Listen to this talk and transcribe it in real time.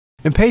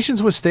In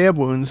patients with stab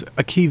wounds,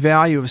 a key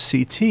value of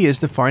CT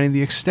is defining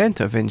the extent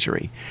of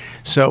injury.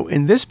 So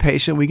in this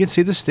patient, we can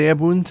see the stab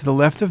wound to the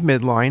left of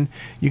midline.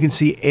 You can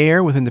see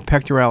air within the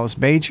pectoralis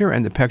major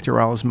and the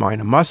pectoralis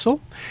minor muscle.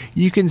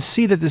 You can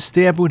see that the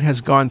stab wound has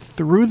gone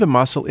through the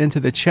muscle into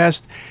the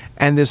chest,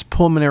 and there's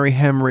pulmonary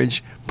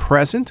hemorrhage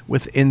present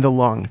within the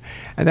lung.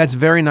 And that's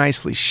very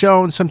nicely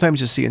shown. Sometimes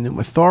you see a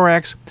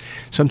pneumothorax.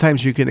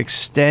 Sometimes you can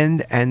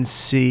extend and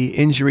see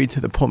injury to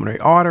the pulmonary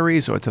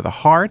arteries or to the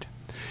heart.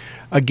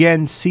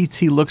 Again,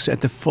 CT looks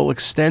at the full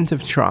extent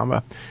of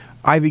trauma.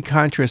 IV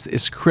contrast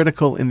is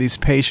critical in these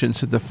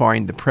patients to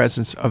define the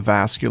presence of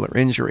vascular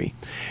injury.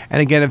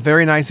 And again, a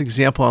very nice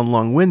example on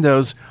lung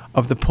windows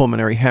of the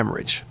pulmonary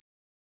hemorrhage.